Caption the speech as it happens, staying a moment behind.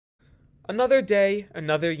Another day,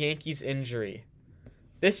 another Yankees injury.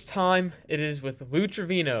 This time, it is with Lou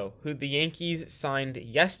Trivino, who the Yankees signed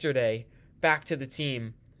yesterday back to the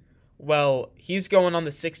team. Well, he's going on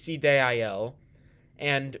the 60-day IL,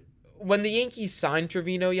 and when the Yankees signed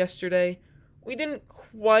Trivino yesterday, we didn't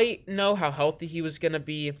quite know how healthy he was going to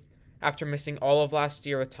be after missing all of last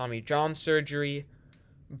year with Tommy John surgery,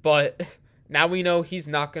 but now we know he's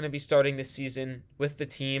not going to be starting this season with the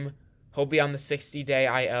team. He'll be on the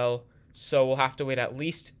 60-day IL, so we'll have to wait at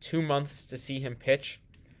least 2 months to see him pitch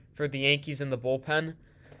for the Yankees in the bullpen.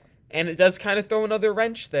 And it does kind of throw another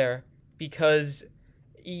wrench there because,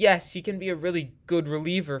 yes, he can be a really good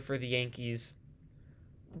reliever for the Yankees,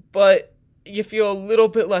 but you feel a little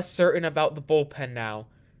bit less certain about the bullpen now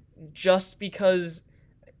just because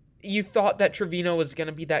you thought that Trivino was going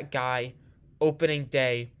to be that guy opening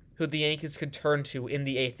day who the Yankees could turn to in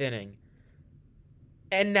the 8th inning.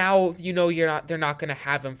 And now you know they're not going to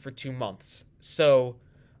have him for 2 months. So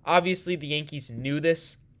obviously the Yankees knew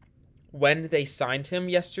this when they signed him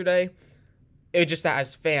yesterday. It was just that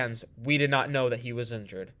as fans, we did not know that he was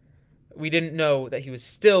injured. We didn't know that he was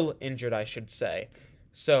still injured, I should say.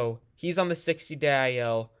 So he's on the 60-day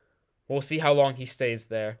IL. We'll see how long he stays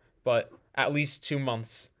there, but at least 2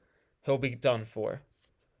 months he'll be done for.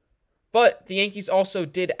 But the Yankees also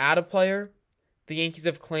did add a player. The Yankees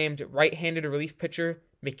have claimed right-handed relief pitcher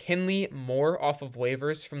McKinley Moore off of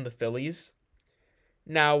waivers from the Phillies.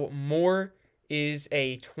 Now, Moore is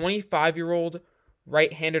a 25-year-old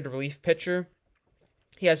right-handed relief pitcher.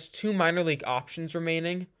 He has 2 minor league options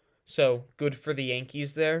remaining, so good for the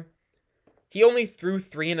Yankees there. He only threw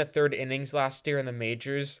 3 1/3 innings last year in the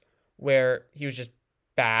majors, where he was just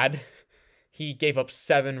bad. He gave up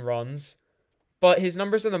 7 runs. But his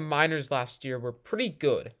numbers in the minors last year were pretty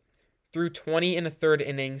good. Threw 20 1/3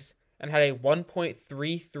 innings and had a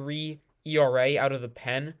 1.33 ERA out of the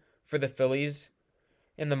pen for the Phillies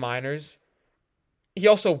in the minors. He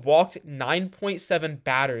also walked 9.7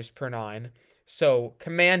 batters per 9, so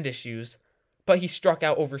command issues, but he struck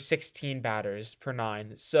out over 16 batters per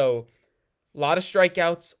 9. So a lot of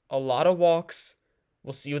strikeouts, a lot of walks.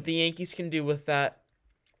 We'll see what the Yankees can do with that.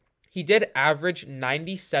 He did average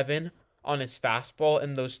 97 on his fastball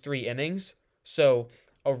in those 3 innings, so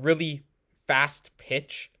a really fast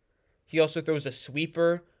pitch. He also throws a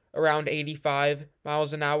sweeper around 85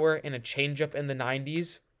 miles an hour and a changeup in the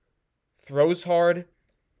 90s. Throws hard.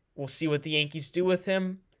 We'll see what the Yankees do with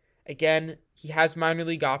him. Again, he has minor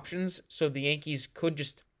league options, so the Yankees could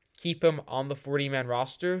just keep him on the 40-man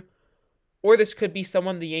roster, or this could be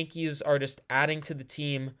someone the Yankees are just adding to the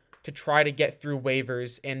team to try to get through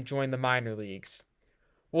waivers and join the minor leagues.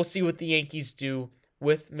 We'll see what the Yankees do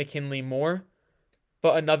with McKinley Moore,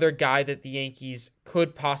 but another guy that the Yankees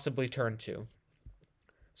could possibly turn to.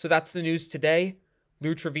 So that's the news today.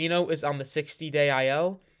 Lou Trivino is on the 60-day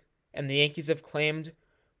IL, and the Yankees have claimed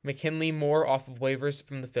McKinley Moore off of waivers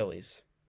from the Phillies.